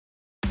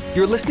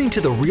You're listening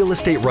to the Real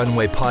Estate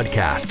Runway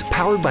podcast,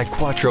 powered by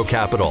Quattro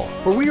Capital,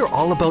 where we are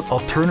all about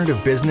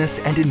alternative business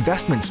and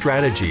investment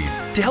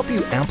strategies to help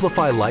you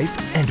amplify life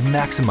and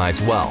maximize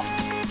wealth.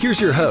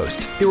 Here's your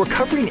host, the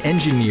recovering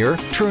engineer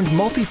turned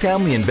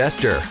multifamily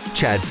investor,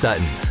 Chad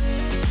Sutton.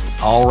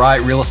 All right,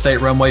 Real Estate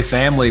Runway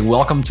family,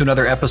 welcome to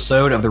another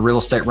episode of the Real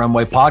Estate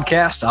Runway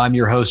podcast. I'm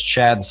your host,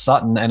 Chad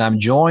Sutton, and I'm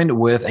joined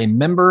with a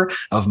member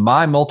of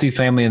my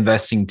multifamily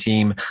investing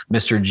team,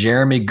 Mr.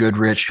 Jeremy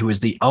Goodrich, who is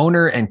the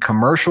owner and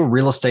commercial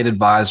real estate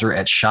advisor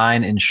at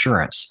Shine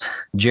Insurance.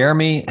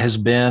 Jeremy has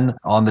been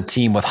on the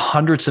team with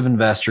hundreds of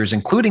investors,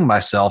 including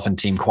myself and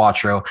Team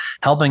Quattro,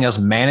 helping us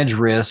manage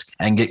risk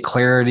and get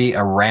clarity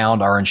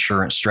around our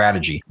insurance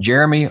strategy.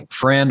 Jeremy,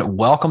 friend,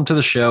 welcome to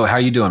the show. How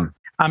are you doing?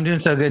 I'm doing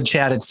so good,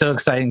 Chad. It's so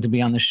exciting to be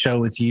on the show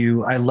with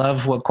you. I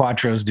love what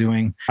Quattro's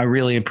doing. I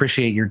really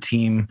appreciate your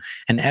team,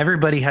 and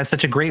everybody has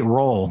such a great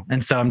role.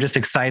 And so I'm just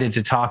excited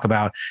to talk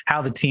about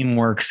how the team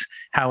works,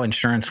 how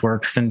insurance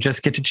works, and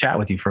just get to chat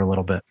with you for a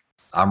little bit.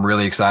 I'm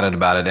really excited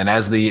about it. And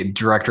as the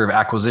director of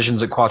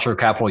acquisitions at Quattro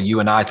Capital,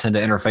 you and I tend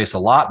to interface a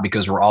lot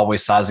because we're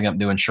always sizing up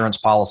new insurance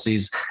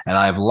policies. And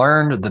I've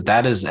learned that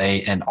that is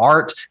an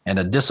art and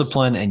a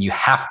discipline, and you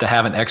have to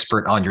have an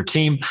expert on your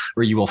team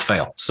or you will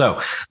fail.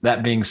 So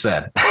that being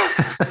said.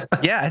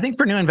 Yeah, I think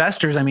for new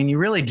investors, you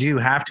really do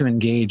have to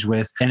engage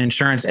with an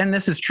insurance, and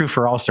this is true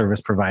for all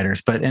service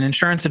providers, but an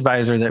insurance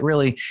advisor that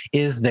really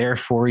is there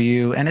for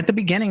you. And at the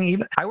beginning,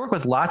 even I work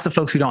with lots of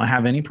folks who don't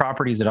have any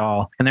properties at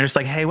all. And they're just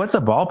like, hey, what's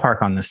a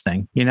ballpark on this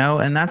thing?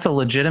 And that's a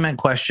legitimate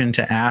question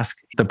to ask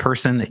the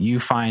person that you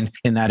find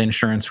in that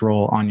insurance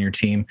role on your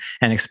team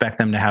and expect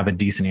them to have a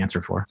decent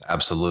answer for.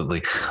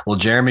 Absolutely. Well,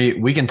 Jeremy,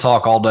 we can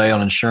talk all day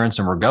on insurance,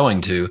 and we're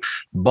going to,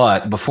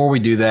 but before we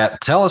do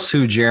that, tell us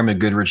who Jeremy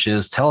Goodrich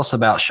is. Tell us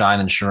about Shine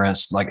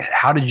Insurance. Like,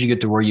 how did you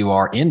get to where you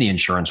are in the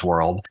insurance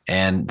world?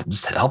 And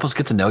just help us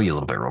get to know you a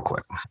little bit real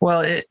quick.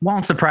 Well, it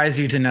won't surprise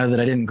you to know that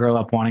I didn't grow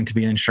up wanting to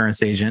be an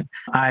insurance agent.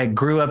 I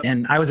grew up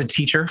and I was a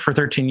teacher for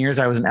 13 years.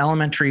 I was an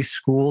elementary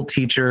school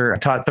teacher. I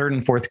taught third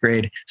and fourth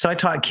grade. So I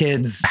taught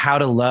kids how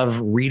to love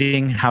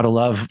reading, how to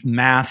love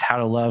math, how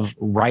to love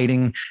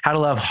writing, how to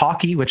love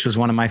hockey, which was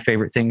one of my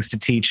favorite things to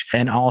teach,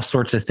 and all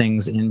sorts of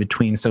things in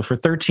between. So for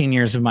 13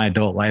 years of my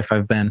adult life,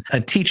 I've been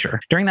a teacher.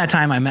 During that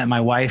time, I met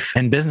my wife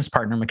and business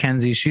partner,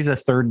 Mackenzie. She's a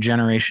third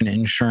generation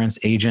insurance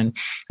agent.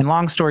 And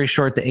long story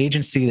short, the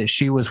agency that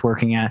she was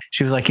working at,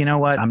 she was like, you know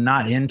what? I'm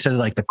not into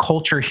the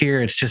culture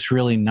here. It's just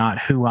really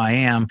not who I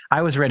am.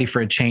 I was ready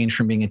for a change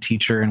from being a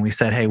teacher. And we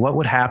said, hey, what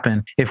would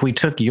happen if we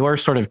took your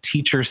sort of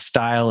teacher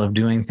style of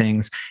doing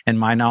things and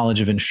my knowledge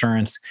of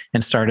insurance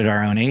and started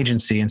our own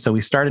agency? And so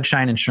we started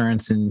Shine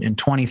Insurance in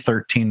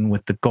 2013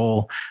 with the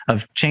goal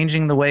of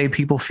changing the way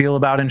people feel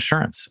about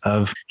insurance,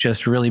 of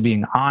just really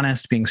being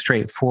honest, being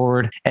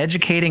straightforward,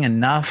 educating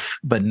enough,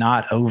 but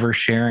not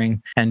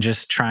oversharing, and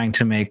just trying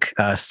to make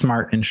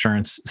smart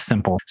insurance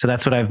simple. So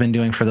that's what I've been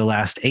doing for the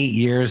last 8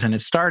 years. And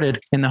it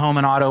started in the home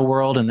and auto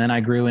world. And then I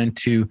grew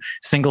into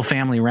single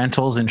family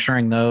rentals,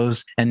 insuring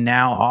those. And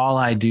now all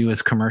I do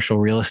is commercial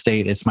real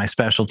estate. It's my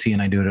specialty,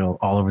 and I do it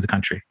all over the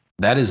country.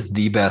 That is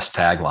the best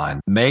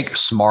tagline. Make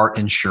smart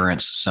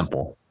insurance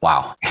simple.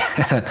 Wow.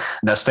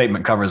 That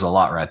statement covers a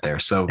lot right there.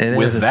 So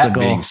with that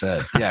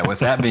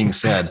being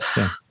said,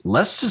 yeah.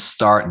 Let's just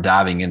start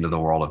diving into the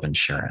world of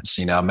insurance.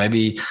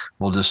 Maybe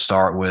we'll just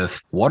start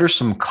with, what are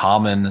some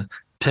common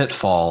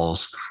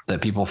pitfalls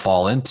that people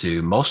fall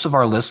into? Most of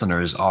our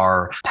listeners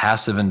are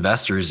passive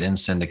investors in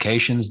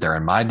syndications. They're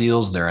in my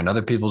deals. They're in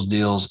other people's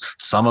deals.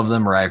 Some of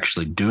them are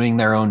actually doing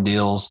their own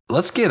deals.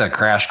 Let's get a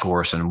crash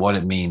course in what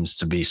it means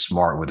to be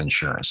smart with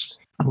insurance.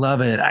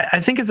 Love it. I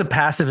think as a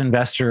passive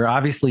investor,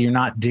 obviously you're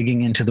not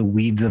digging into the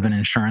weeds of an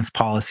insurance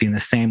policy in the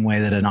same way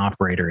that an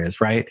operator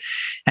is, right?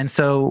 And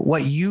so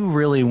what you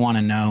really want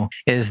to know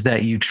is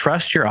that you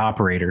trust your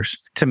operators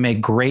to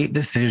make great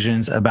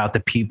decisions about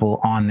the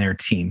people on their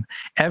team.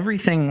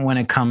 Everything when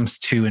it comes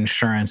to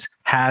insurance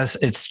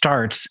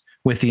starts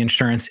with the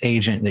insurance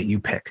agent that you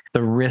pick,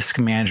 the risk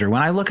manager.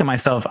 When I look at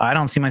myself, I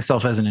don't see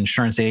myself as an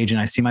insurance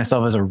agent. I see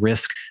myself as a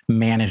risk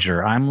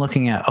manager. I'm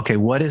looking at, okay,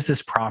 what is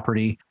this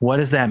property? What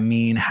does that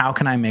mean? How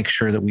can I make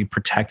sure that we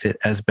protect it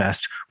as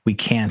best we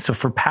can? So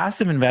for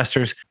passive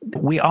investors,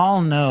 we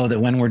all know that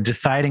when we're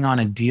deciding on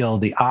a deal,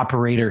 the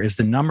operator is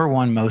the number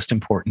one most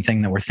important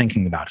thing that we're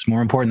thinking about. It's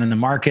more important than the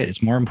market.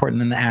 It's more important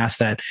than the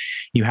asset.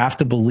 You have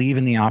to believe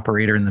in the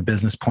operator and the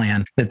business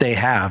plan that they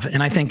have.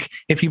 And I think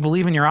if you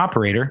believe in your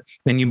operator,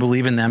 then you believe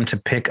in them to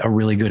pick a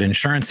really good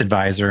insurance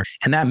advisor.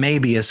 And that may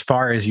be as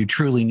far as you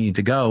truly need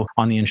to go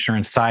on the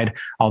insurance side,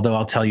 although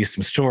I'll tell you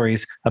some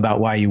stories about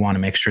why you want to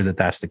make sure that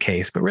that's the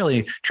case. But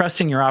really,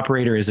 trusting your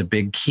operator is a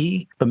big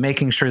key, but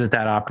making sure that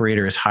that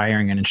operator is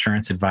hiring an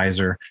insurance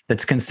advisor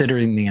that's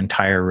considering the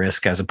entire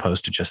risk as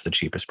opposed to just the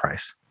cheapest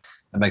price.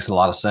 That makes a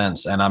lot of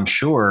sense. And I'm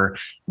sure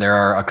there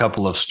are a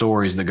couple of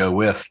stories that go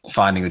with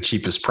finding the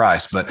cheapest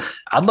price, but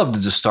I'd love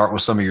to just start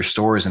with some of your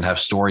stories and have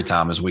story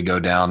time as we go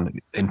down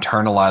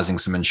internalizing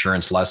some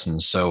insurance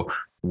lessons. So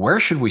where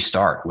should we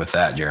start with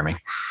that, Jeremy?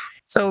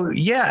 So,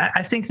 yeah,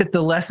 I think that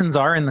the lessons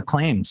are in the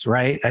claims,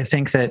 right? I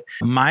think that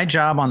my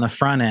job on the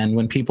front end,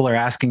 when people are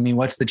asking me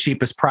what's the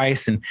cheapest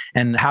price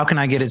and how can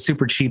I get it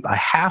super cheap, I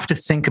have to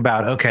think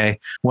about, okay,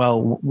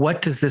 well,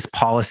 what does this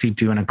policy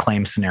do in a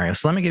claim scenario?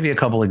 So let me give you a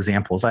couple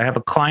examples. I have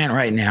a client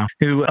right now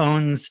who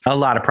owns a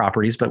lot of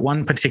properties, but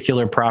one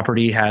particular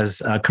property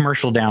has a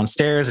commercial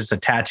downstairs. It's a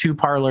tattoo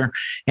parlor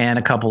and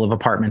a couple of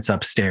apartments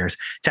upstairs.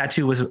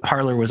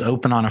 Parlor was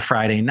open on a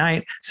Friday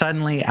night.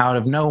 Suddenly, out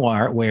of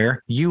nowhere,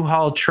 where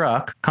U-Haul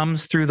truck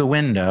comes through the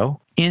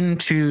window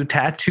into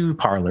tattoo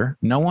parlor.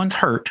 No one's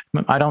hurt.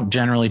 I don't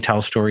generally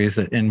tell stories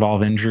that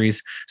involve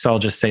injuries, so I'll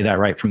just say that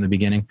right from the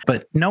beginning.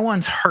 But no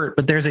one's hurt,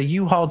 but there's a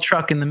U-Haul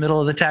truck in the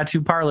middle of the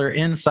tattoo parlor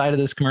inside of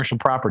this commercial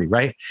property,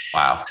 right?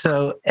 Wow.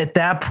 So at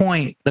that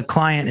point, the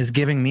client is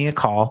giving me a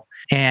call,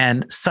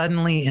 and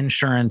suddenly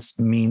insurance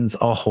means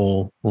a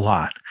whole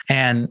lot.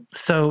 And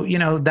so,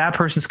 that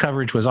person's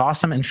coverage was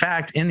awesome. In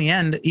fact, in the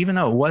end, even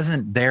though it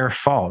wasn't their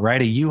fault,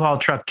 right? A U-Haul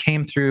truck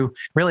came through.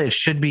 Really, it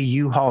should be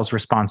U-Haul's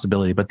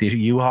responsibility, but the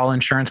U-Haul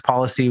insurance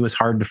policy was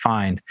hard to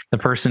find. The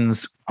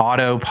person's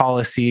auto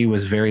policy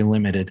was very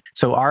limited.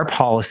 So our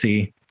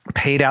policy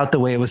paid out the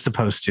way it was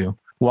supposed to,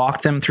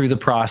 walked them through the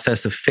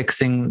process of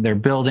fixing their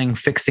building,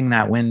 fixing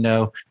that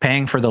window,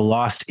 paying for the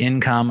lost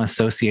income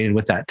associated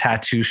with that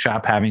tattoo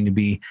shop having to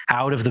be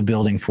out of the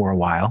building for a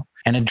while,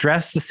 and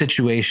addressed the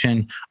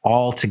situation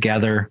all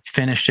together,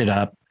 finished it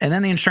up. And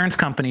then the insurance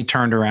company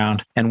turned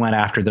around and went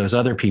after those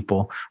other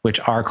people,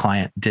 which our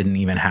client didn't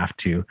even have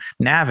to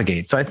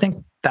navigate. So I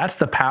think that's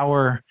the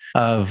power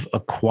of a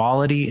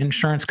quality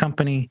insurance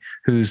company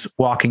who's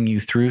walking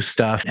you through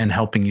stuff and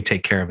helping you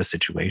take care of a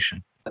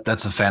situation.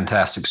 That's a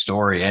fantastic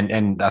story.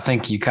 And I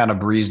think you kind of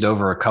breezed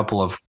over a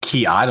couple of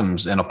key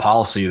items in a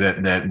policy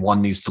that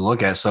one needs to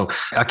look at. So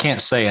I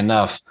can't say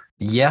enough.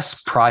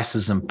 Yes, price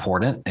is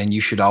important, and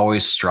you should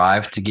always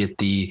strive to get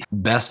the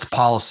best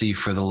policy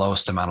for the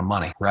lowest amount of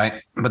money,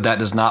 right? But that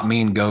does not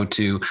mean go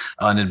to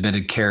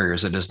unadmitted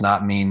carriers. It does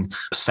not mean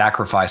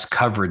sacrifice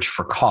coverage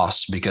for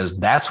costs, because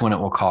that's when it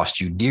will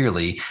cost you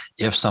dearly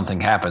if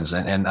something happens.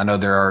 And I know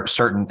there are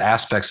certain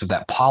aspects of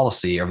that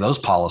policy, or those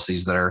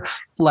policies, that are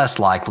less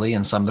likely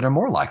and some that are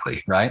more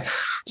likely, right?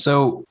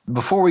 So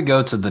before we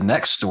go to the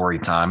next story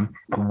time,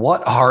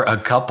 what are a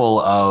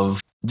couple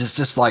of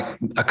just like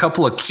a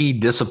couple of key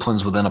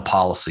disciplines within a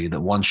policy that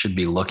one should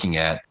be looking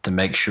at to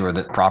make sure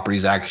that property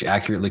is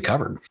accurately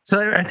covered?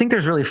 So I think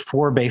there's really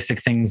 4 basic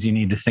things you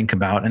need to think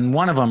about. And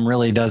one of them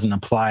really doesn't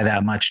apply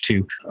that much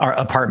to our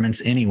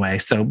apartments anyway.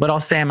 But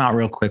I'll say them out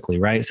real quickly,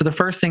 right? So the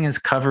first thing is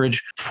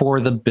coverage for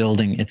the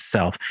building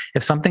itself.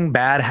 If something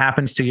bad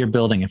happens to your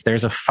building, if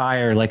there's a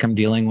fire like I'm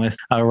dealing with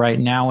right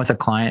now with a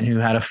client who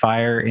had a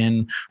fire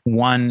in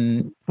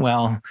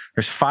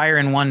there's fire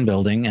in one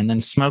building and then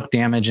smoke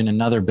damage in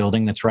another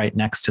building that's right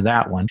next to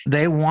that one.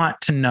 They want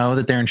to know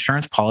that their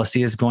insurance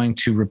policy is going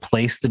to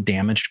replace the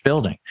damaged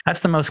building.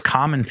 That's the most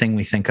common thing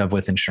we think of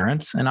with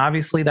insurance. And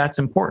obviously that's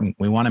important.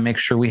 We want to make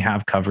sure we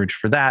have coverage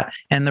for that.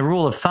 And the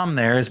rule of thumb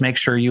there is make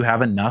sure you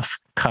have enough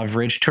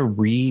coverage to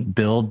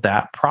rebuild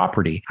that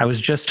property. I was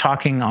just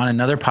talking on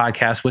another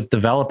podcast with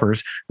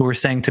developers who were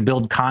saying to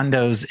build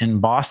condos in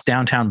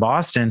downtown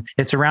Boston,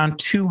 it's around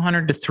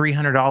 $200 to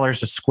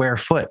 $300 a square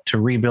foot to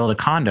rebuild a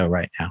condo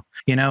right now.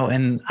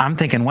 And I'm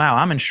thinking, wow,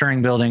 I'm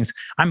insuring buildings.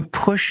 I'm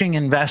pushing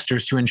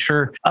investors to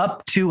insure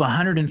up to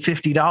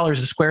 $150 a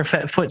square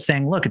foot,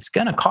 saying, look, it's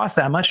going to cost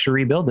that much to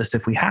rebuild this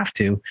if we have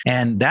to.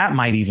 And that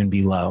might even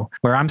be low,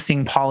 where I'm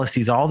seeing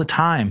policies all the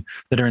time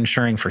that are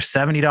insuring for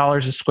 $70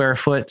 a square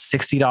foot,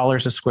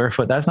 $60 a square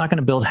foot. That's not going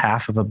to build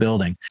half of a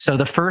building. So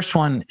the first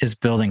one is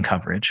building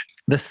coverage.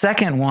 The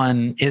second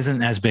one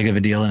isn't as big of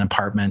a deal in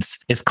apartments.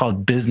 It's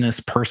called business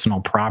personal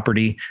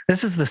property.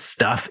 This is the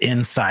stuff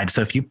inside.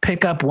 So if you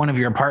pick up one of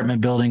your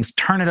apartment buildings,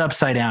 turn it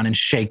upside down and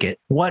shake it,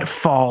 what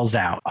falls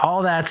out?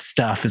 All that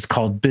stuff is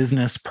called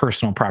business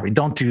personal property.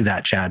 Don't do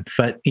that, Chad.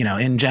 But,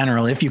 in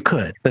general, if you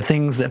could, the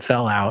things that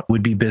fell out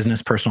would be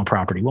business personal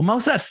property. Well,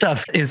 most of that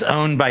stuff is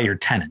owned by your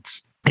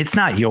tenants. It's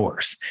not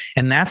yours.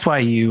 And that's why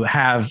you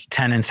have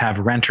tenants have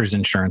renters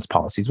insurance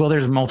policies. Well,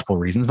 there's multiple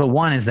reasons, but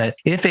one is that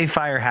if a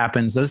fire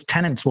happens, those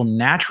tenants will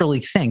naturally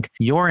think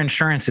your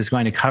insurance is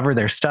going to cover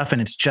their stuff,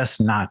 and it's just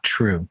not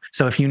true.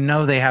 So if you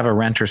know they have a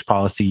renter's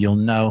policy, you'll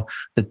know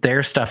that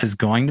their stuff is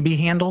going to be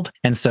handled.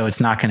 And so it's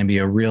not going to be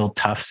a real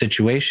tough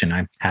situation.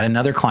 I had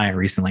another client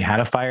recently, had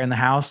a fire in the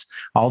house.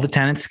 All the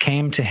tenants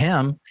came to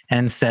him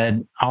and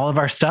said, all of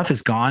our stuff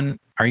is gone.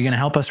 Are you going to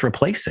help us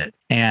replace it?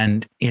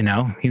 And,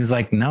 he was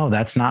like, no,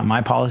 that's not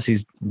my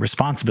policy's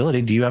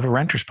responsibility. Do you have a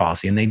renter's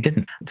policy? And they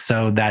didn't.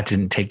 So that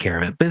didn't take care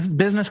of it.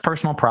 Business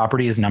personal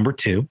property is number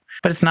 2,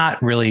 but it's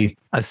not really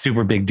a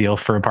super big deal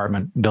for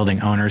apartment building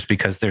owners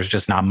because there's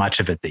just not much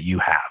of it that you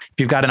have. If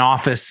you've got an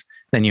office,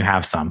 then you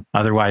have some.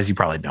 Otherwise, you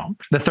probably don't.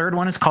 The third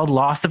one is called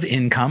loss of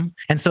income.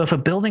 And so if a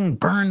building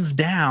burns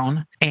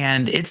down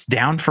and it's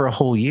down for a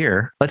whole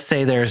year, let's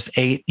say there's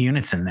 8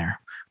 units in there.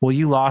 Well,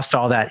 you lost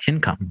all that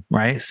income,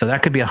 right? So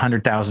that could be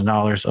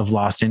 $100,000 of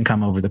lost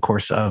income over the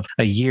course of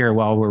a year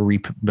while we're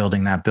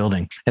rebuilding that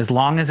building. As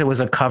long as it was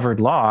a covered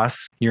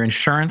loss, your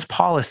insurance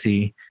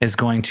policy is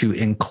going to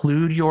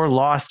include your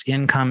lost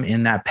income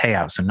in that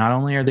payout. So not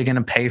only are they going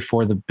to pay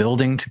for the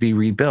building to be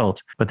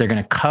rebuilt, but they're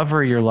going to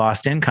cover your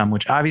lost income,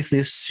 which obviously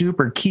is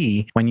super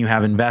key when you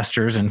have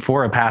investors, and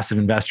for a passive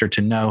investor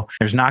to know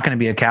there's not going to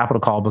be a capital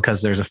call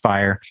because there's a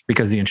fire,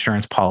 because the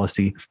insurance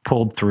policy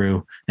pulled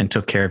through and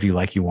took care of you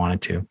like you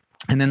wanted to.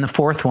 And then the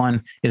fourth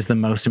one is the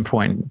most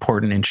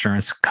important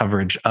insurance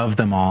coverage of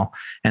them all,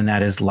 and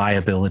that is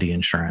liability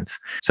insurance.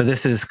 So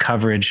this is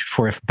coverage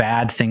for if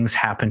bad things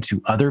happen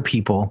to other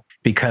people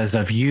because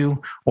of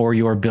you or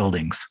your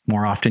buildings,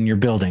 more often your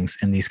buildings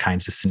in these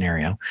kinds of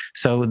scenario.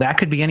 So that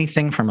could be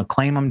anything from a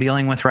claim I'm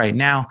dealing with right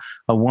now.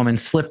 A woman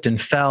slipped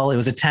and fell. It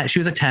was she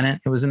was a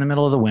tenant. It was in the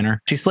middle of the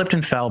winter. She slipped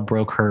and fell,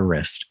 broke her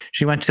wrist.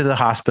 She went to the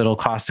hospital,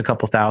 cost a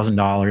couple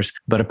 $1,000s,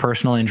 but a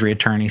personal injury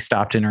attorney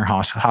stopped in her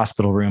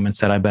hospital room and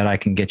said, I bet I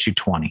can get you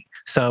 20.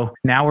 So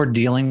now we're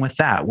dealing with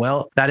that.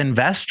 Well, that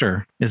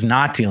investor is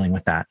not dealing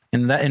with that.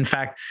 And that, in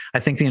fact,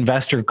 I think the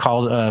investor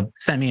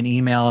sent me an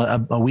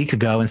email a week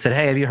ago and said,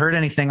 hey, have you heard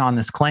anything on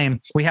this claim?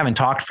 We haven't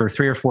talked for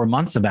 3 or 4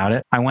 months about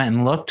it. I went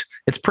and looked.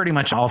 It's pretty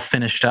much all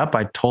finished up.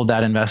 I told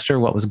that investor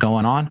what was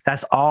going on.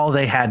 That's all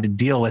they had to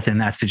deal with in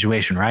that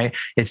situation, right?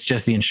 It's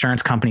just the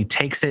insurance company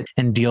takes it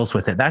and deals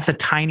with it. That's a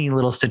tiny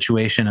little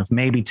situation of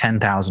maybe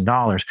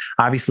 $10,000.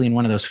 Obviously, in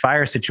one of those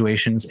fire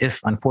situations,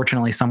 if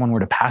unfortunately someone were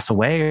to pass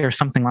away or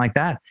something like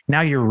that, now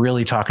you're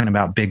really talking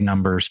about big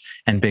numbers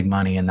and big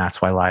money. And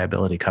that's why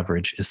liability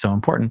coverage is so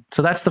important.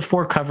 So that's the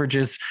 4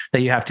 coverages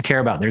that you have to care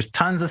about. There's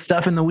tons of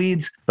stuff in the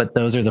weeds, but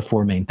those are the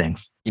 4 main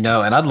things. And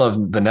I'd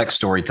love the next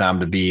story time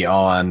to be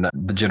on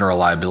the general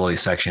liability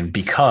section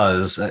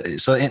because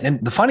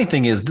and the funny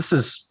thing is, this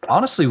is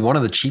honestly one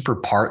of the cheaper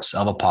parts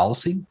of a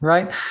policy,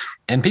 right?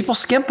 And people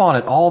skimp on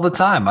it all the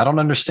time. I don't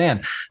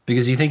understand,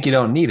 because you think you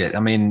don't need it.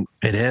 I mean,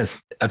 it is.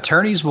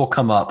 Attorneys will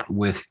come up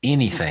with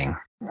anything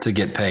to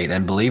get paid.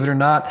 And believe it or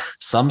not,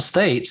 some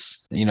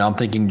states, I'm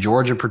thinking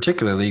Georgia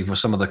particularly, with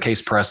some of the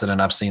case precedent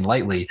I've seen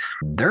lately,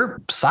 they're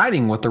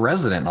siding with the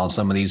resident on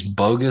some of these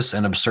bogus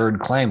and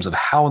absurd claims of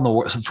how in the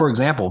world. For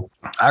example,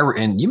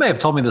 and you may have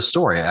told me this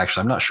story,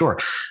 actually, I'm not sure.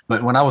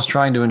 But when I was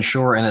trying to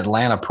insure an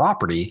Atlanta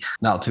property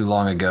not too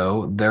long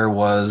ago, there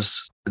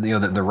was,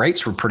 the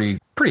rates were pretty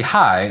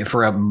high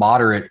for a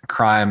moderate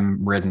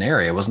crime-ridden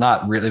area. It was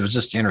not really, it was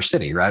just inner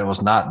city, right? It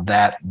was not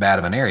that bad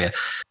of an area.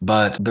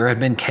 But there had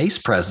been case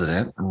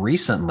precedent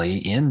recently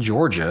in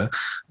Georgia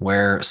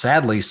where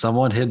sadly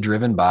someone had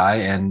driven by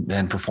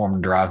and performed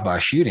a drive-by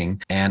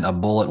shooting, and a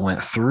bullet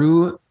went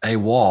through a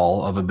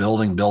wall of a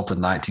building built in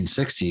the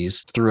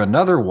 1960s, through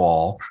another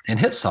wall, and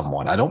hit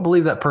someone. I don't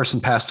believe that person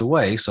passed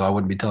away, so I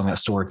wouldn't be telling that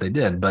story if they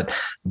did, but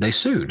they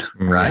sued,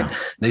 right? Yeah.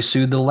 They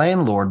sued the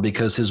landlord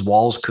because his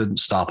walls couldn't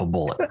stop a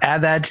bullet.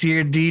 Add that to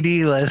your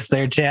DD list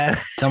there, Chad.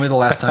 Tell me the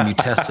last time you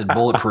tested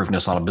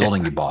bulletproofness on a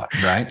building you bought,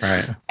 right?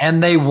 Right.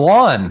 And they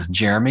won,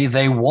 Jeremy.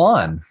 They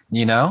won.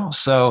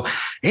 So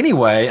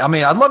anyway, I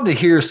mean, I'd love to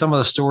hear some of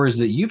the stories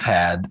that you've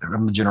had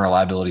from the general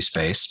liability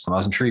space. I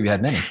wasn't sure you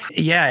had many.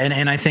 Yeah.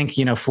 And I think,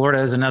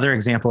 Florida is another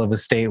example of a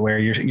state where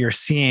you're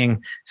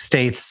seeing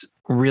states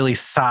really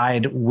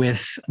side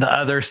with the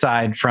other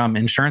side from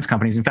insurance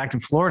companies. In fact, in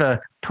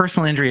Florida,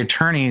 personal injury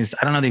attorneys,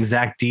 I don't know the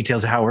exact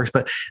details of how it works,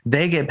 but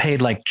they get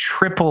paid like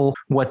triple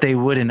what they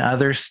would in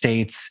other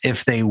states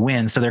if they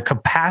win. So their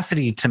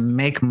capacity to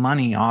make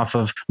money off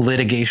of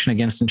litigation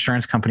against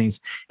insurance companies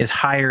is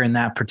higher in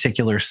that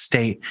particular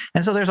state.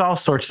 And so there's all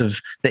sorts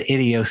of the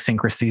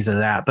idiosyncrasies of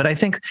that. But I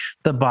think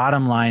the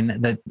bottom line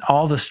that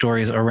all the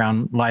stories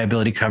around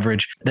liability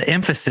coverage, the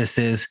emphasis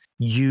is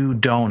you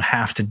don't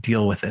have to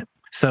deal with it.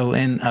 So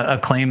in a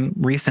claim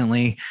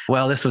recently,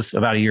 this was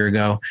about a year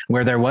ago,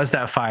 where there was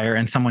that fire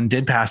and someone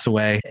did pass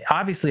away.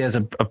 Obviously, as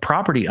a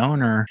property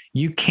owner,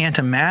 you can't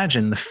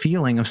imagine the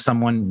feeling of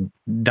someone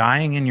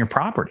dying in your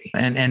property.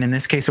 And in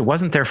this case, it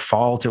wasn't their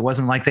fault. It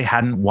wasn't like they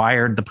hadn't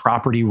wired the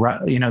property,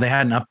 they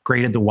hadn't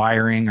upgraded the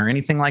wiring or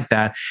anything like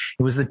that.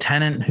 It was the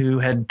tenant who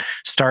had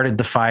started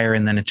the fire,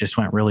 and then it just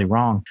went really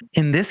wrong.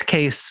 In this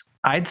case,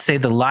 I'd say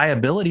the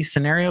liability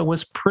scenario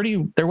was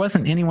there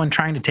wasn't anyone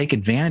trying to take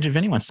advantage of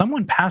anyone.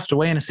 Someone passed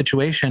away in a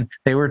situation.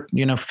 They were,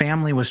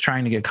 family was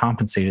trying to get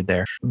compensated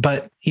there.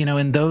 But,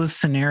 in those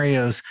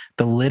scenarios,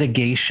 the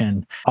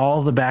litigation,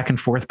 all the back and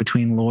forth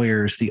between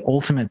lawyers, the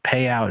ultimate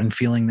payout and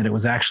feeling that it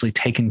was actually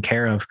taken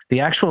care of, the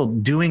actual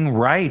doing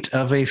right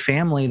of a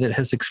family that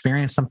has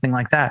experienced something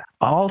like that,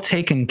 all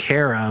taken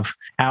care of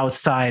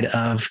outside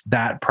of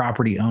that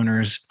property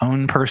owner's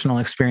own personal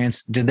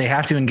experience. Did they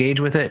have to engage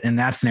with it in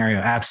that scenario?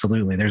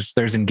 Absolutely.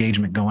 There's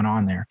engagement going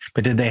on there.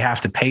 But did they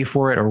have to pay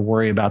for it or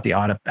worry about the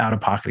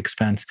out-of-pocket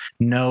expense?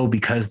 No,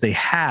 because they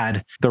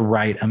had the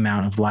right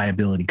amount of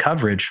liability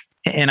coverage.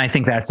 And I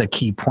think that's a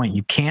key point.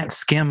 You can't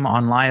skim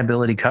on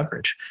liability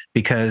coverage,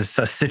 because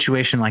a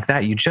situation like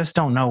that, you just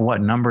don't know what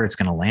number it's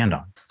going to land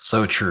on.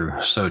 So true.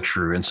 So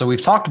true. And so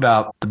we've talked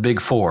about the big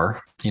 4,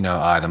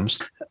 items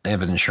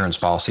of an insurance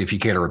policy. If you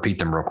care to repeat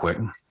them real quick.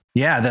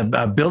 Yeah,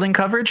 the building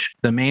coverage,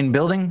 the main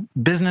building,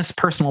 business,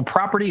 personal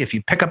property. If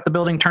you pick up the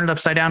building, turn it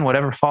upside down,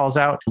 whatever falls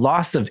out,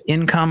 loss of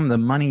income, the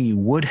money you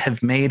would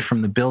have made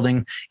from the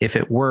building if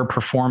it were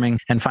performing,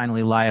 and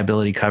finally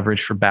liability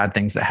coverage for bad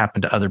things that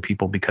happen to other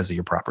people because of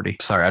your property.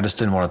 Sorry, I just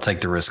didn't want to take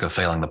the risk of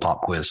failing the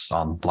pop quiz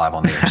live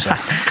on the air. So,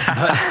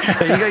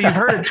 there you go. You've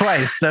heard it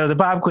twice, so the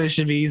pop quiz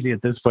should be easy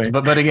at this point.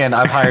 But again,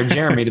 I've hired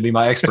Jeremy to be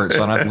my expert,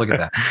 so I don't have to look at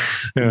that.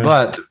 Yeah.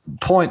 But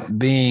point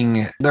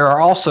being, there are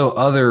also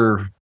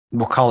other,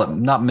 we'll call it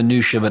not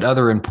minutia, but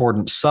other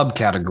important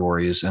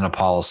subcategories in a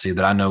policy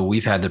that I know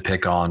we've had to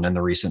pick on in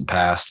the recent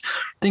past.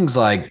 Things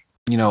like,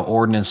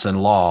 ordinance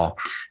and law.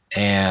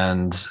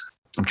 And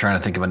I'm trying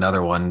to think of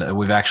another one.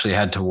 We've actually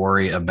had to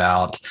worry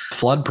about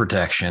flood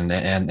protection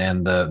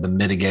and the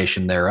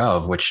mitigation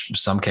thereof, which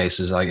some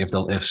cases, like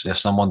if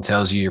someone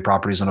tells you your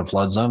property's in a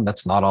flood zone,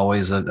 that's not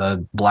always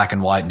a black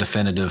and white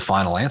definitive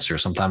final answer.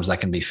 Sometimes that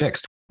can be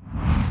fixed.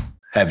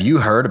 Have you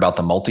heard about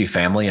the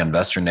Multifamily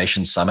Investor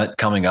Nation Summit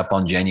coming up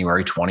on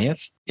January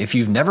 20th? If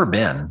you've never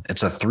been,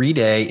 it's a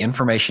 3-day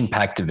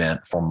information-packed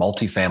event for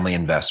multifamily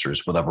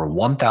investors with over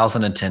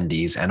 1,000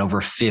 attendees and over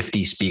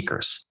 50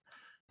 speakers.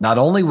 Not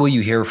only will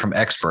you hear from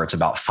experts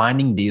about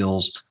finding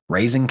deals,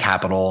 raising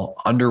capital,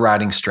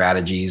 underwriting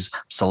strategies,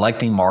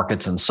 selecting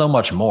markets, and so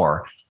much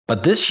more,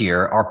 but this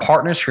year, our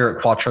partners here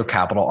at Quattro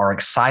Capital are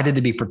excited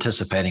to be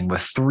participating with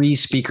 3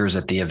 speakers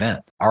at the event.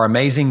 Our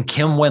amazing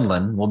Kim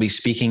Wendland will be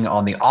speaking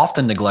on the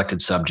often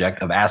neglected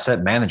subject of asset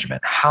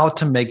management, how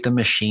to make the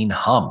machine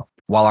hum.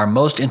 While our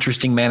most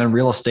interesting man in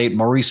real estate,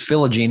 Maurice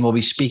Philogene, will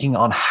be speaking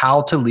on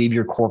how to leave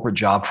your corporate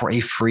job for a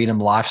freedom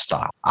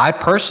lifestyle. I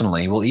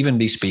personally will even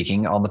be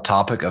speaking on the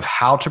topic of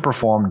how to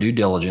perform due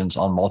diligence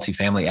on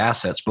multifamily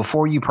assets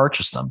before you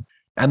purchase them,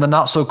 and the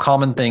not so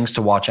common things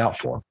to watch out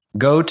for.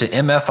 Go to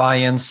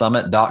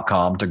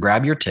mfinsummit.com to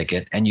grab your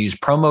ticket and use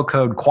promo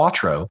code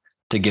Quattro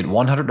to get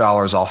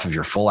 $100 off of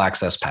your full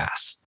access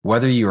pass.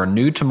 Whether you are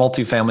new to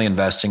multifamily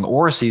investing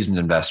or a seasoned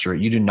investor,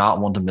 you do not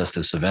want to miss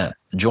this event.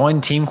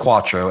 Join Team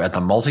Quattro at the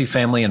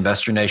Multifamily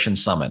Investor Nation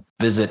Summit.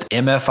 Visit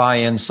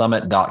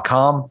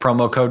mfinsummit.com,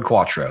 promo code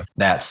Quattro.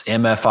 That's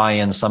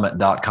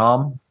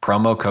mfinsummit.com,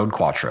 promo code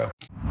Quattro.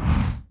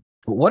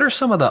 What are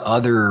some of the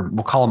other,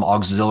 we'll call them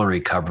auxiliary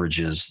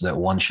coverages that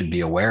one should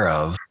be aware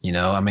of?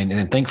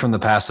 And think from the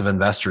passive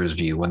investor's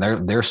view, when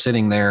they're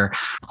sitting there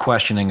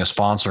questioning a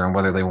sponsor and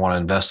whether they want to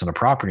invest in a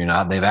property or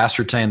not, they've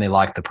ascertained they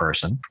like the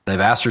person.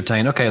 They've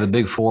ascertained, okay, the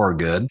big 4 are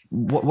good.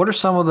 What are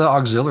some of the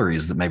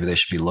auxiliaries that maybe they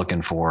should be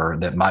looking for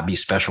that might be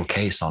special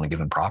case on a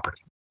given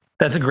property?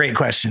 That's a great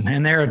question.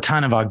 And there are a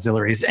ton of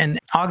auxiliaries. And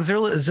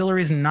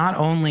auxiliaries not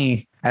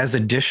only as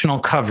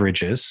additional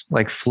coverages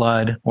like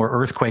flood or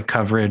earthquake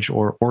coverage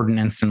or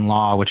ordinance and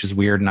law, which is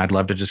weird and I'd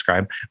love to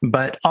describe,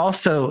 but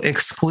also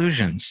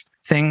exclusions,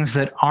 things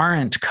that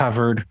aren't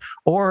covered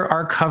or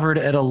are covered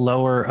at a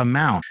lower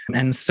amount.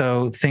 And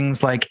so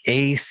things like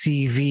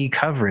ACV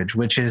coverage,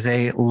 which is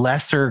a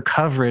lesser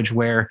coverage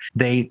where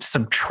they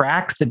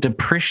subtract the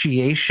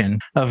depreciation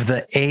of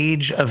the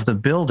age of the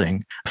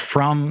building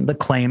from the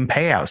claim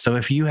payout. So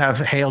if you have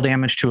hail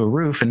damage to a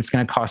roof and it's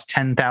going to cost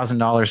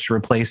 $10,000 to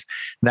replace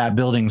that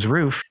building's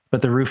roof,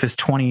 but the roof is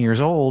 20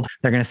 years old,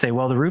 they're going to say,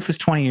 well, the roof is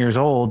 20 years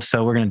old,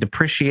 so we're going to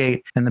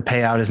depreciate, and the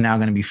payout is now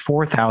going to be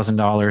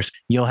 $4,000.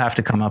 You'll have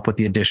to come up with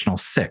the additional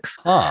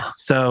 $6,000.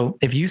 So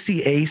if you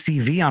see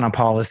ACV on a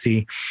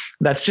policy,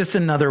 that's just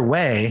another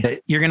way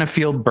that you're going to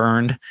feel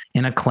burned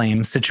in a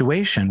claim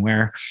situation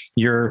where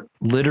you're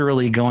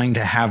literally going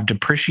to have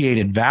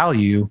depreciated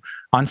value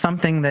on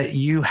something that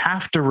you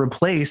have to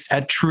replace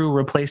at true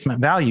replacement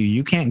value.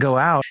 You can't go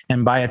out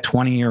and buy a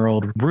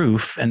 20-year-old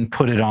roof and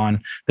put it on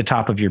the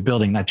top of your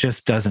building. That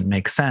just doesn't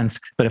make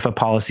sense. But if a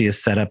policy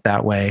is set up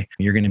that way,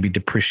 you're going to be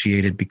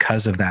depreciated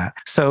because of that.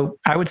 So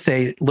I would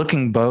say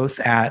looking both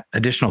at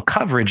additional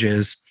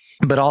coverages,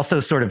 but also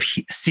sort of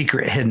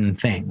secret hidden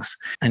things.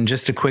 And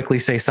just to quickly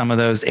say some of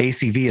those,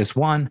 ACV is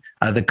one.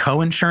 The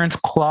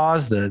coinsurance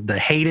clause, the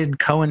hated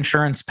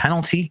coinsurance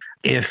penalty.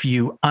 If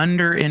you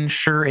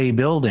underinsure a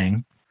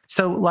building,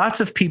 so lots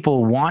of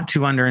people want to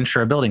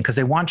underinsure a building because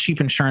they want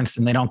cheap insurance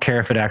and they don't care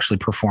if it actually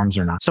performs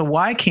or not. So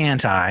why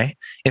can't I,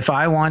 if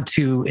I want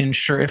to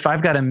insure, if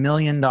I've got $1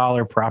 million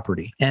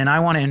property and I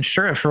want to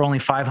insure it for only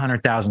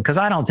 $500,000 because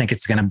I don't think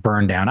it's going to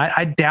burn down.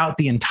 I doubt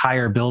the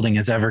entire building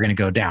is ever going to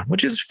go down,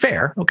 which is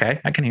fair.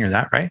 Okay, I can hear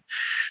that, right?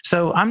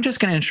 So I'm just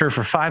going to insure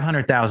for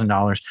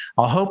 $500,000.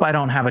 I'll hope I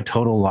don't have a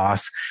total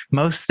loss.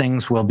 Most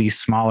things will be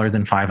smaller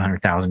than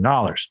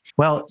 $500,000.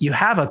 Well, you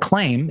have a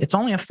claim. It's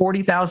only a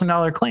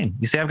 $40,000 claim.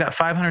 You say, I've got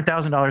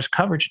 $500,000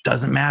 coverage, it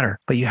doesn't matter.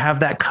 But you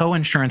have that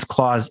coinsurance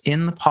clause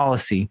in the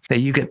policy that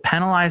you get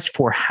penalized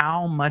for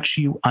how much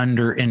you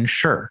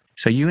underinsure.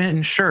 So you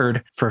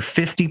insured for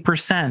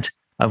 50%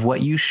 of what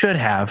you should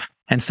have.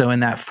 And so in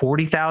that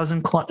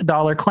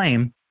 $40,000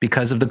 claim,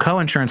 because of the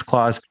coinsurance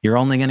clause, you're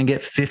only going to get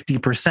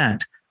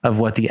 50% of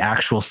what the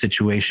actual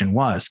situation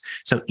was.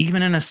 So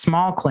even in a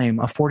small claim,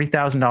 a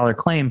 $40,000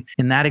 claim,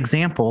 in that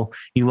example,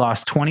 you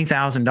lost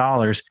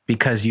 $20,000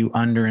 because you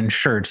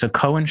underinsured. So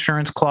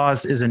co-insurance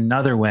clause is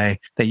another way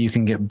that you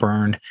can get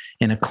burned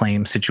in a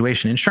claim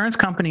situation. Insurance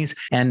companies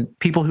and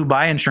people who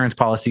buy insurance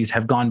policies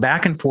have gone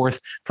back and forth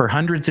for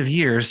hundreds of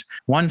years,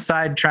 one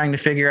side trying to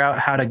figure out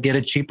how to get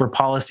a cheaper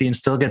policy and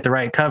still get the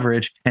right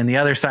coverage, and the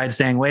other side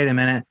saying, wait a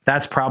minute,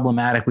 that's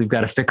problematic. We've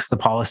got to fix the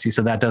policy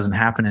so that doesn't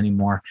happen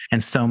anymore.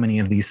 And so many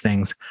of these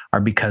things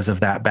are because of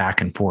that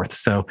back and forth.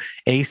 So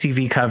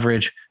ACV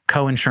coverage,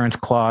 co-insurance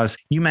clause,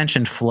 you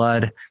mentioned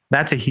flood.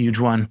 That's a huge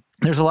one.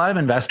 There's a lot of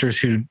investors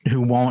who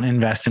won't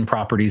invest in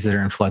properties that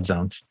are in flood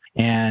zones.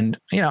 And,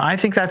 I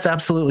think that's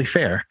absolutely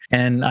fair.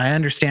 And I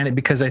understand it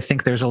because I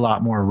think there's a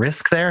lot more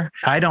risk there.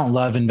 I don't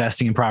love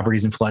investing in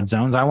properties in flood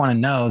zones. I want to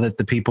know that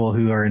the people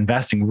who are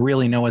investing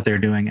really know what they're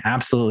doing,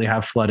 absolutely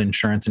have flood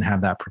insurance and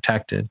have that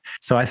protected.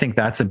 So I think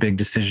that's a big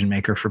decision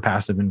maker for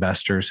passive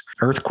investors.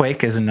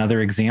 Earthquake is another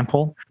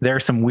example. There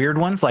are some weird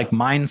ones like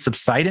mine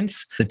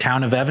subsidence. The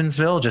town of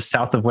Evansville, just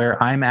south of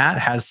where I'm at,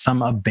 has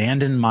some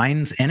abandoned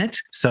mines in it.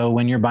 So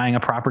when you're buying a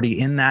property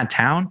in that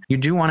town, you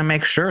do want to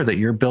make sure that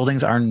your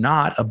buildings are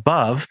not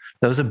above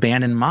those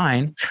abandoned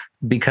mines,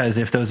 because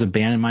if those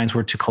abandoned mines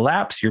were to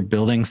collapse, your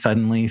building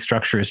suddenly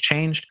structure has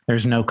changed.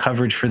 There's no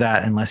coverage for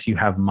that unless you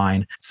have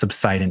mine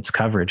subsidence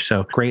coverage.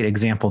 So great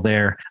example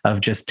there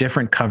of just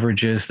different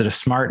coverages that a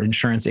smart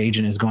insurance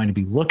agent is going to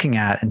be looking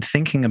at and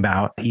thinking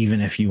about,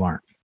 even if you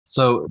aren't.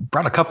 So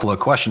brought a couple of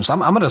questions. I'm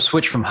going to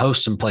switch from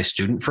host and play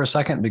student for a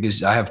second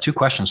because I have two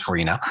questions for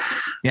you now.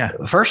 Yeah.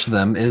 First of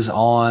them is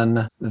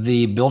on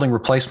the building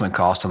replacement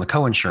cost and the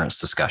co-insurance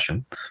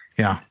discussion.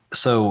 Yeah.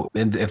 So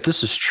if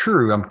this is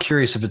true, I'm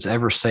curious if it's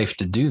ever safe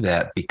to do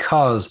that,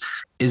 because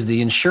is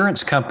the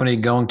insurance company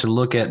going to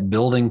look at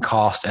building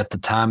cost at the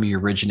time you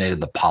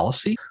originated the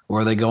policy, or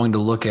are they going to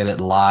look at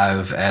it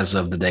live as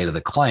of the date of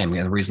the claim?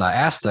 And the reason I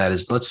ask that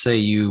is, let's say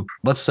you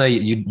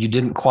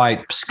didn't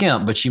quite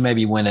skimp, but you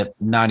maybe went at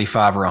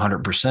 95 or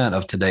 100%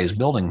 of today's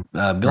building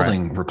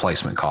right.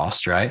 replacement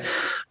cost, right?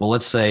 Well,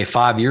 let's say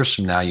 5 years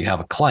from now you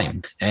have a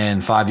claim,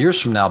 and 5 years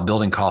from now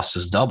building cost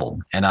has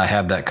doubled, and I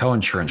have that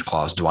co-insurance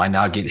clause. Do I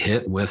now get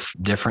hit with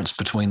difference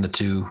between the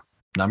two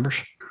numbers?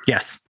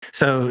 Yes.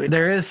 So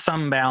there is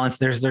some balance.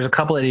 There's a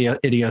couple of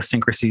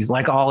idiosyncrasies.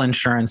 Like all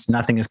insurance,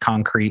 nothing is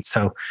concrete.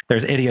 So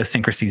there's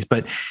idiosyncrasies.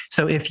 But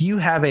so if you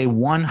have a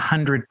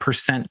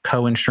 100%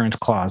 co-insurance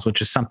clause,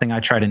 which is something I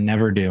try to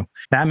never do,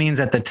 that means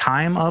at the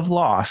time of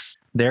loss,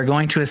 they're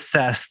going to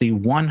assess the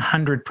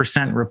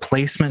 100%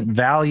 replacement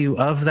value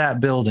of that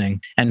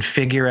building and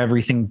figure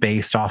everything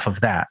based off of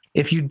that.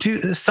 If you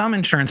do, some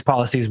insurance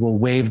policies will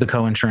waive the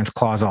co-insurance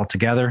clause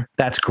altogether.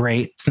 That's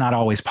great. It's not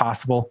always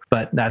possible,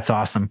 but that's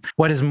awesome.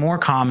 What is more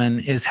common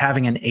is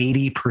having an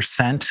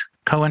 80%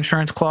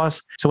 co-insurance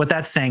clause. So what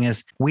that's saying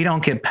is we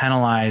don't get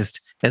penalized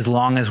as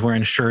long as we're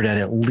insured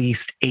at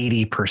least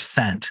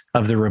 80%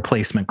 of the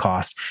replacement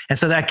cost. And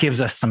so that gives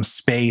us some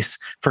space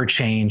for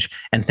change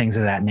and things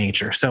of that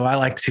nature. So I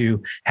like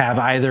to have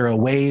either a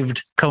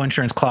waived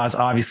co-insurance clause.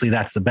 Obviously,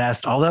 that's the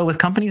best. Although with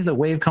companies that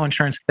waive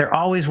co-insurance, they're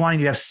always wanting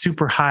to have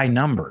super high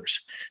numbers.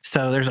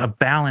 So there's a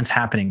balance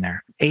happening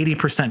there.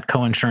 80%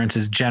 co-insurance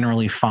is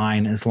generally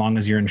fine as long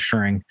as you're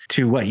insuring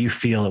to what you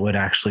feel it would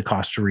actually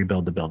cost to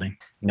rebuild the building.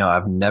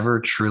 I've never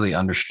truly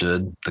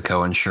understood the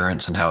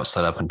co-insurance and how it's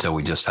set up until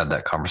we just had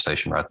that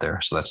conversation right there.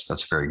 So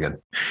that's very good.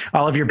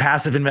 All of your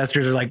passive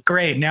investors are like,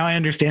 great, now I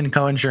understand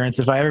co-insurance.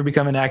 If I ever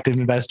become an active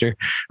investor,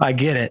 I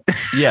get it.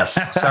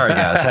 Yes. Sorry,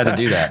 guys. Had to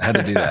do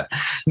that.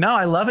 No,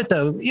 I love it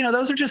though.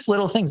 Those are just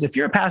little things. If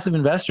you're a passive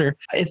investor,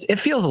 it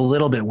feels a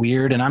little bit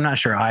weird. And I'm not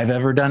sure I've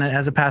ever done it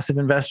as a passive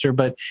investor,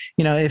 but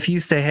if you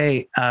say,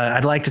 hey,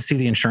 I'd like to see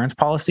the insurance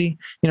policy,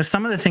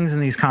 some of the things in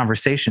these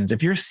conversations,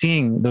 if you're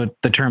seeing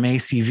the term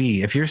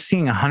ACV, if you're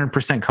seeing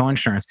 100%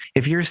 co-insurance,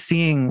 if you're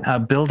seeing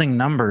building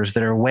numbers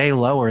that are way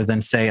lower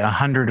than say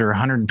 $100 or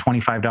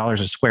 $125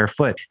 a square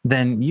foot,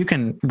 then you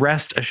can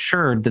rest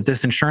assured that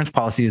this insurance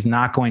policy is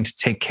not going to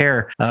take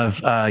care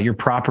of your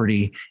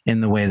property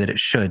in the way that it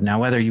should. Now,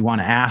 whether you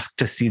want to ask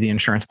to see the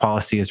insurance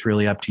policy is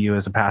really up to you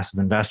as a passive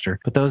investor.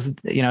 But those,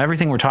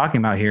 everything we're talking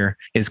about here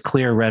is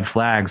clear red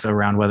flags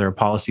around whether a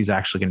policy is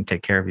actually going to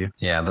take care of you.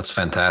 Yeah, that's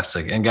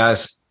fantastic. And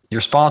guys, your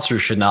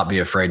sponsors should not be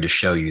afraid to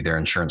show you their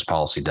insurance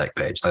policy deck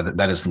page.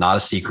 That is not a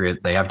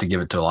secret. They have to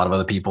give it to a lot of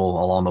other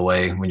people along the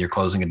way when you're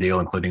closing a deal,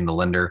 including the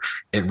lender.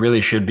 It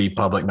really should be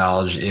public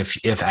knowledge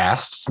if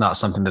asked. It's not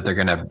something that they're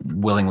going to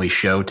willingly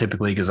show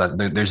typically, because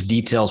there's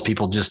details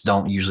people just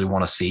don't usually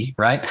want to see,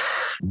 right?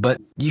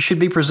 But you should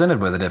be presented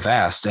with it if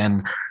asked.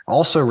 And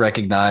also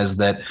recognize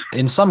that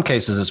in some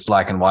cases it's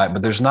black and white,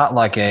 but there's not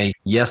like a,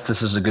 yes,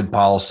 this is a good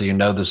policy, or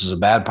no, this is a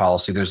bad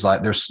policy. There's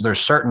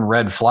certain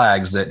red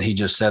flags that he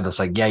just said that's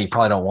like, yeah, you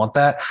probably don't want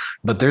that.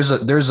 But there's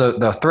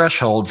the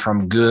threshold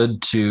from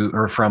good to,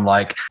 or from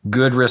like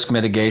good risk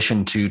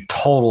mitigation to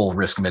total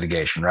risk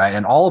mitigation, right?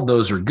 And all of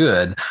those are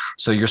good.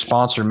 So your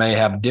sponsor may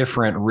have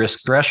different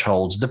risk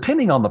thresholds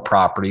depending on the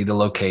property, the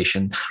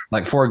location.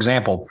 Like, for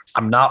example,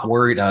 I'm not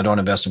worried, and I don't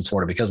invest in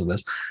Florida because of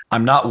this.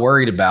 I'm not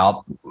worried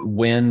about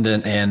wind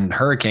and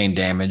hurricane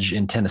damage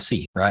in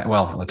Tennessee, right?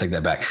 Well, I'll take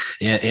that back.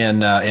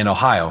 In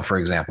Ohio, for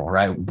example,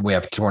 right? We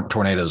have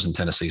tornadoes in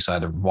Tennessee, so I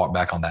had to walk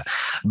back on that.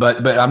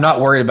 But I'm not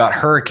worried about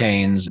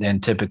hurricanes,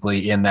 and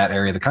typically in that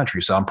area of the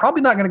country. So I'm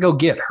probably not going to go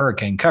get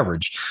hurricane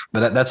coverage.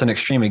 But that's an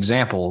extreme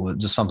example,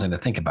 just something to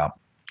think about.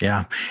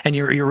 Yeah. And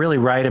you're really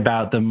right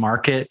about the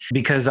market,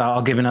 because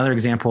I'll give another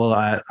example.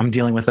 I'm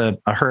dealing with a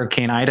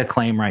Hurricane Ida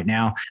claim right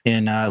now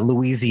in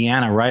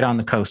Louisiana, right on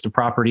the coast, a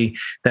property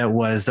that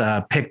was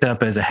picked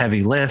up as a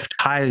heavy lift,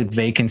 high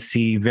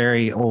vacancy,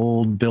 very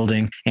old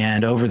building.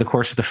 And over the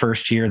course of the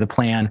first year, the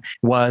plan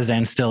was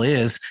and still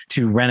is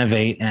to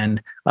renovate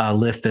and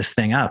lift this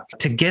thing up.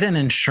 To get an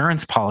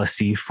insurance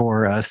policy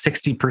for a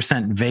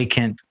 60%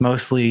 vacant,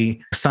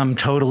 mostly some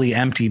totally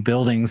empty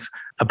buildings,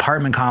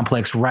 apartment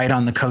complex right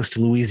on the coast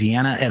of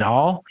Louisiana at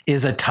all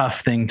is a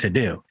tough thing to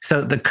do.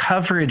 So the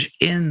coverage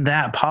in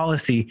that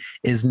policy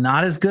is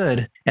not as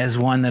good as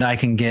one that I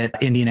can get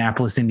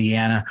Indianapolis,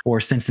 Indiana, or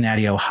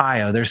Cincinnati,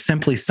 Ohio. There's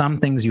simply some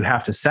things you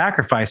have to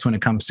sacrifice when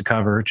it comes to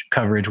coverage,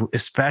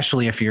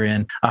 especially if you're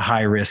in a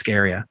high risk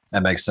area.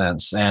 That makes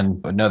sense.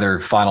 And another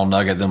final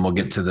nugget, then we'll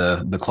get to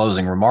the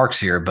closing remarks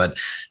here, but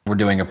we're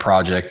doing a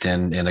project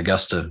in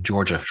Augusta,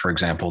 Georgia, for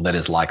example, that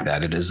is like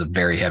that. It is a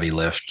very heavy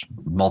lift,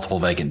 multiple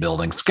vacant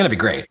buildings. It's going to be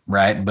great,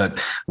 right? But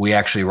we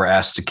actually were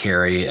asked to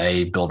carry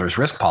a builder's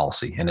risk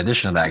policy in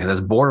addition to that, because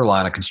that's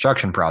borderline a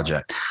construction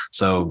project.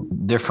 So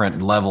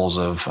different levels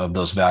of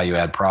those value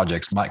add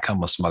projects might come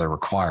with some other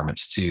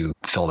requirements to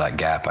fill that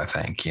gap, I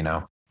think,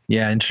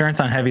 Yeah, insurance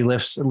on heavy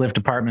lift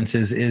apartments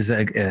is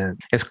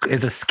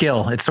a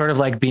skill. It's sort of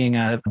like being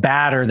a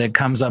batter that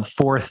comes up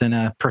fourth in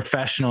a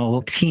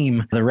professional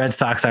team. The Red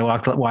Sox I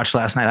watched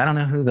last night. I don't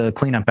know who the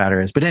cleanup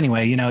batter is, but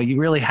anyway, you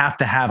really have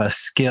to have a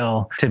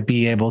skill to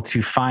be able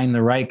to find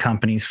the right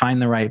companies, find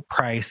the right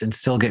price, and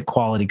still get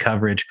quality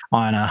coverage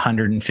on a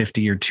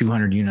 150 or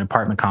 200 unit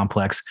apartment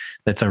complex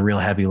that's a real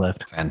heavy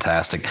lift.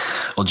 Fantastic.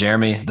 Well,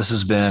 Jeremy, this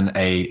has been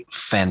a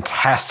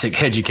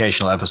fantastic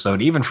educational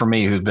episode, even for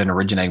me, who's been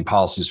originating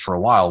policies for a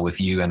while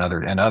with you and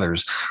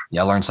others.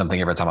 Yeah, I learn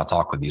something every time I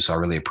talk with you. So I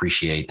really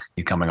appreciate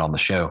you coming on the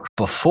show.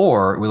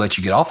 Before we let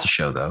you get off the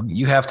show, though,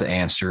 you have to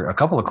answer a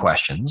couple of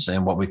questions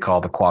in what we call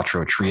the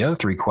Quattro Trio,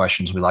 3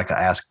 questions we like to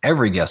ask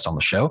every guest on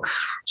the show.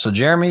 So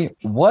Jeremy,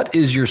 what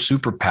is your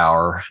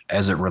superpower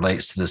as it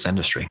relates to this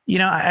industry?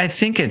 I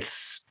think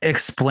it's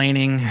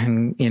explaining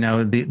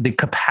and, the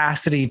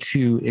capacity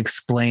to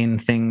explain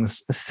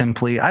things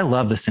simply. I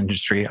love this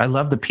industry. I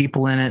love the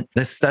people in it.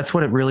 That's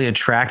what it really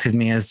attracted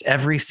me, is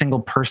every single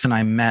person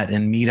I met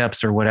in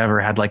meetups or whatever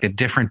had like a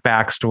different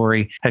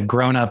backstory, had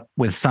grown up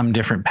with some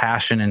different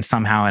passion, and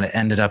somehow it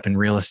ended up in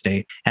real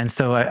estate. And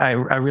so I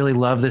really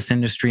love this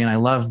industry, and I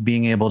love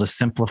being able to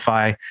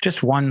simplify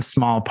just one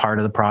small part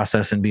of the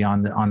process and be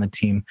on the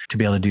team to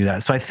be able to do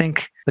that. So I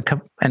think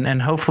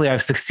and hopefully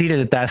I've succeeded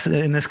at that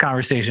in this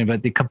conversation,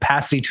 but the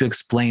capacity to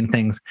explain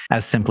things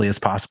as simply as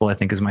possible, I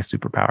think, is my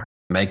superpower.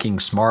 Making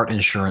smart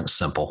insurance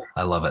simple.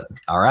 I love it.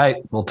 All right.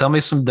 Well, tell me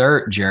some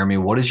dirt, Jeremy.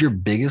 What is your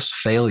biggest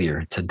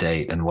failure to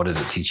date, and what did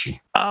it teach you?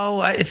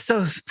 Oh, it's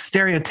so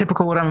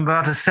stereotypical what I'm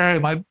about to say.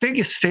 My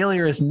biggest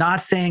failure is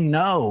not saying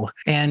no.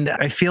 And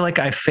I feel like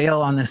I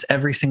fail on this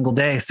every single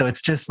day. So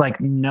it's just like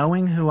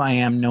knowing who I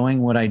am,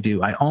 knowing what I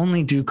do. I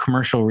only do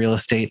commercial real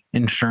estate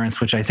insurance,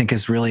 which I think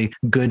is really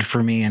good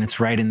for me, and it's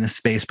right in this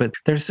space. But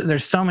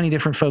there's so many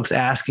different folks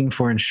asking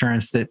for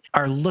insurance that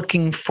are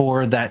looking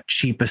for that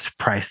cheapest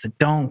price, that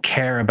don't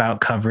care about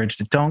coverage,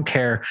 that don't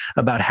care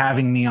about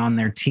having me on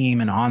their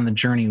team and on the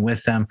journey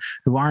with them,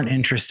 who aren't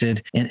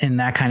interested in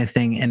that kind of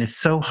thing. And it's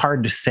so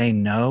hard to say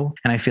no.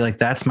 And I feel like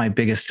that's my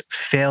biggest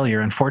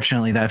failure.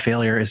 Unfortunately, that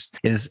failure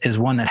is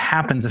one that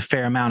happens a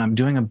fair amount. I'm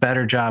doing a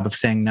better job of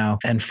saying no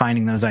and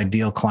finding those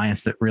ideal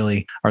clients that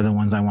really are the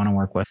ones I want to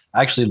work with.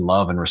 I actually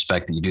love and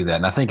respect that you do that.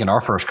 And I think in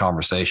our first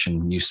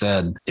conversation, you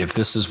said, if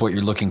this is what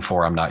you're looking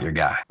for, I'm not your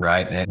guy,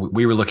 right? And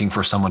we were looking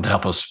for someone to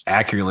help us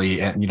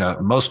accurately and,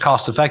 most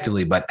cost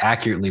effectively, but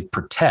accurately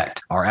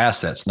protect our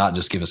assets, not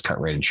just give us cut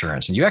rate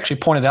insurance. And you actually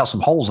pointed out some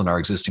holes in our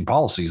existing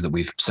policies that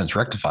we've since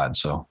rectified.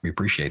 So we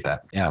appreciate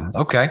that. Yeah.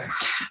 Okay.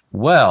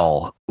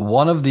 Well,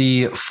 one of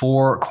the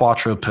 4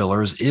 Quattro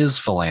pillars is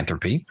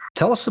philanthropy.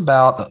 Tell us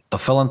about a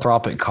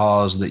philanthropic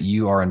cause that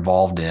you are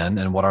involved in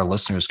and what our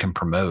listeners can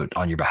promote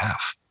on your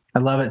behalf. I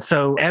love it.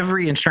 So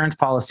every insurance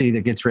policy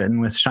that gets written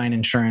with Shine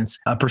Insurance,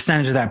 a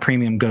percentage of that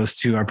premium goes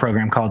to our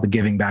program called the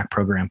Giving Back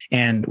Program.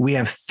 And we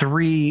have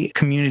 3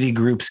 community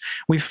groups.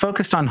 We've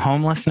focused on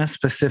homelessness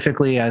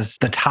specifically as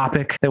the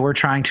topic that we're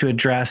trying to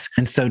address.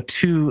 And so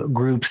 2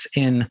 groups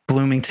in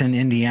Bloomington,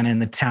 Indiana, in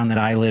the town that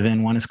I live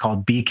in. One is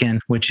called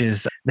Beacon, which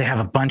is, they have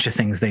a bunch of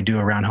things they do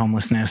around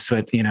homelessness,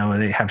 but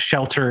they have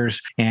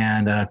shelters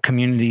and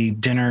community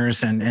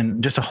dinners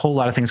and just a whole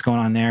lot of things going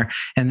on there.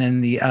 And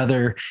then the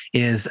other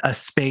is a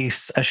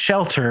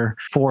shelter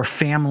for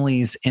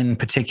families in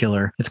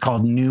particular. It's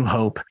called New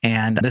Hope.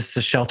 And this is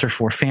a shelter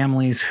for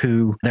families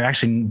who they're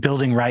actually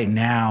building right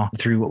now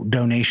through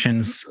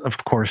donations,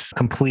 of course,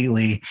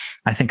 completely.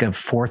 I think a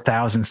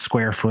 4,000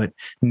 square foot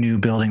new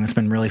building that's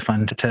been really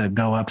fun to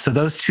go up. So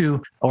those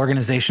 2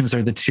 organizations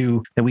are the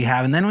 2 that we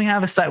have. And then we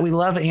have a site, we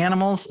love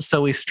animals.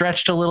 So we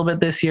stretched a little bit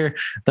this year.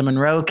 The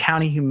Monroe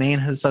County Humane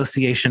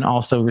Association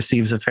also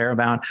receives a fair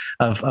amount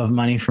of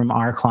money from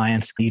our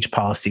clients, each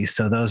policy.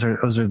 So those are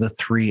the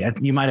 3.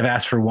 You might have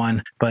asked for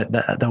one, but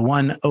the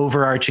one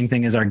overarching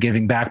thing is our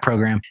Giving Back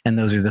program. And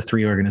those are the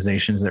 3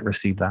 organizations that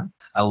receive that.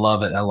 I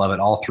love it.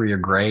 All 3 are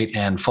great.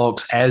 And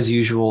folks, as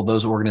usual,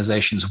 those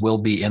organizations will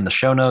be in the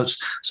show notes.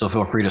 So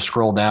feel free to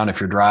scroll down if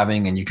you're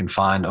driving, and you can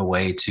find a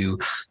way to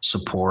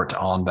support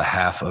on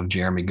behalf of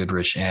Jeremy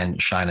Goodrich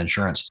and Shine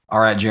Insurance. All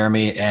right,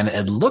 Jeremy. And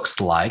it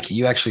looks like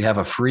you actually have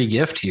a free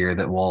gift here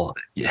that will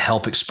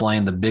help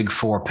explain the big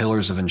 4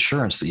 pillars of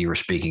insurance that you were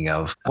speaking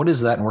of. What is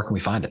that and where can we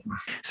find it?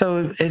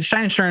 So at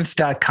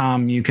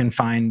shineinsurance.com, you can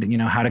find,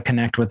 how to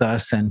connect with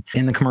us. And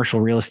in the commercial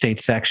real estate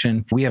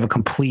section, we have a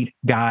complete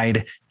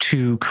guide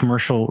to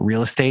commercial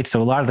real estate.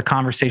 So a lot of the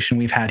conversation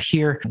we've had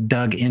here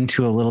dug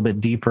into a little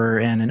bit deeper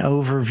and an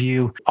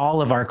overview.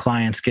 All of our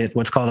clients get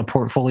what's called a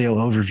portfolio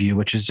overview,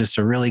 which is just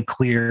a really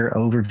clear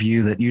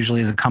overview that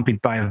usually is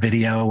accompanied by a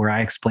video where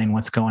I explain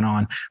what's going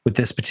on with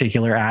this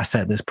particular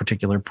asset, this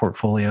particular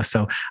portfolio.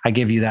 So I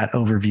give you that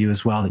overview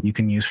as well that you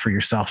can use for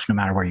yourself no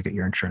matter where you get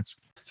your insurance.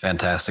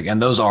 Fantastic.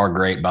 And those are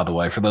great, by the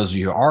way, for those of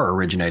you who are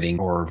originating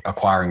or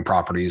acquiring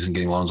properties and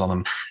getting loans on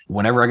them.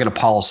 Whenever I get a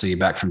policy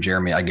back from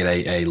Jeremy, I get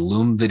a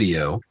Loom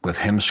video with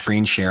him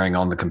screen sharing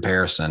on the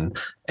comparison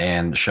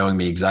and showing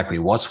me exactly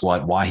what's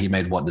what, why he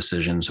made what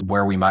decisions,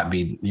 where we might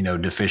be,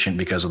 deficient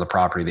because of the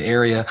property, the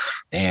area,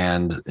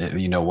 and,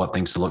 what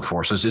things to look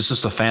for. So it's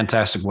just a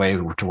fantastic way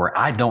to where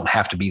I don't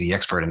have to be the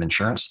expert in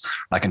insurance.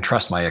 I can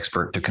trust my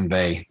expert to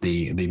convey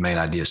the main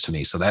ideas to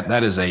me. So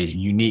that is a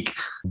unique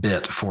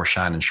bit for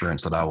Shine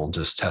Insurance that I will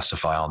just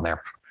testify on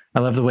there. I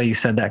love the way you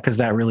said that because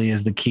that really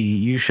is the key.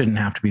 You shouldn't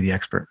have to be the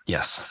expert.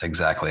 Yes,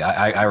 exactly.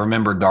 I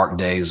remember dark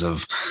days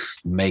of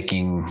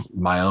making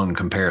my own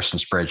comparison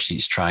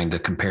spreadsheets, trying to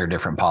compare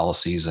different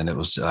policies. And it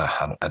was,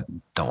 I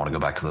don't want to go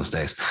back to those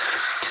days.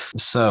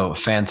 So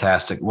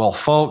fantastic. Well,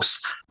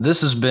 folks,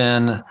 this has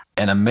been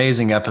an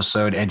amazing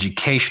episode,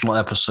 educational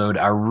episode.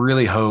 I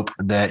really hope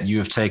that you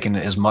have taken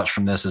as much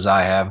from this as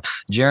I have.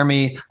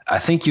 Jeremy, I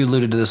think you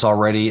alluded to this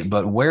already,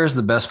 but where's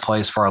the best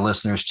place for our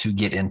listeners to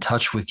get in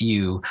touch with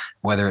you,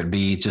 whether it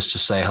be just to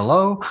say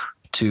hello,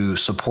 to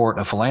support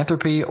a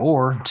philanthropy,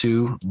 or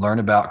to learn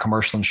about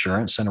commercial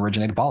insurance and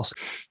originated policy?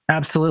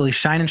 Absolutely.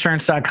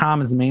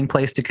 Shineinsurance.com is the main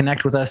place to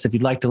connect with us. If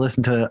you'd like to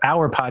listen to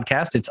our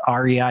podcast, it's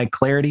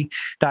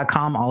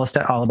reiclarity.com,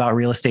 all about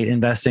real estate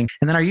investing.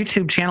 And then our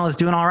YouTube channel is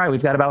doing all right.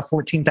 We've got about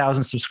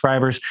 14,000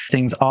 subscribers,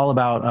 things all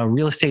about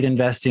real estate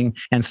investing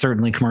and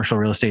certainly commercial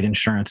real estate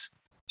insurance.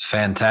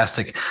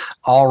 Fantastic.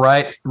 All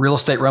right, Real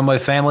Estate Runway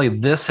family,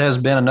 this has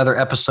been another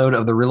episode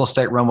of the Real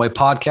Estate Runway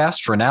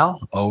podcast. For now,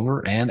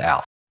 over and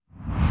out.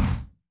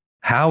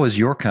 How is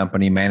your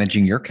company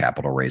managing your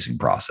capital raising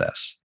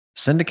process?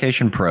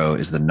 Syndication Pro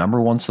is the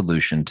 #1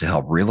 solution to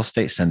help real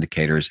estate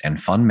syndicators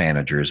and fund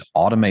managers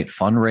automate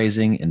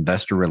fundraising,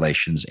 investor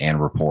relations, and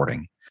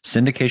reporting.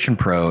 Syndication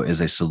Pro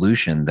is a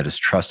solution that is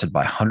trusted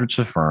by hundreds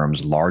of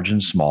firms, large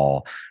and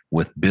small,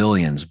 with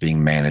billions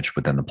being managed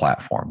within the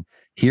platform.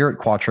 Here at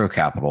Quattro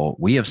Capital,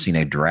 we have seen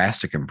a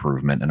drastic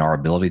improvement in our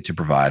ability to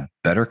provide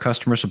better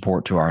customer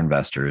support to our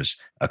investors,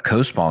 a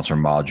co-sponsor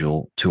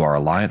module to our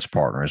alliance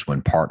partners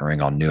when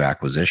partnering on new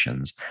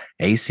acquisitions,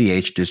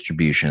 ACH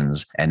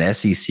distributions, an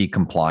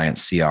SEC-compliant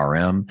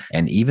CRM,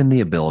 and even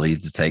the ability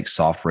to take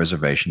soft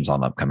reservations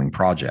on upcoming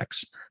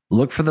projects.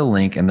 Look for the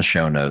link in the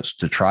show notes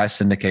to try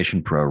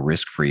Syndication Pro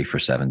risk-free for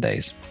 7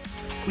 days.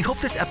 We hope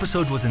this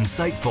episode was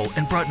insightful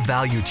and brought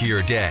value to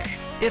your day.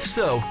 If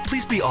so,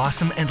 please be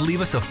awesome and leave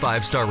us a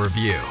 5-star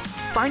review.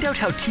 Find out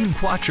how Team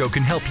Quattro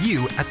can help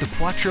you at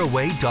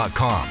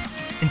thequattroway.com.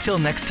 Until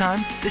next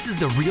time, this is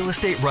the Real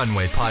Estate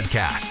Runway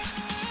Podcast.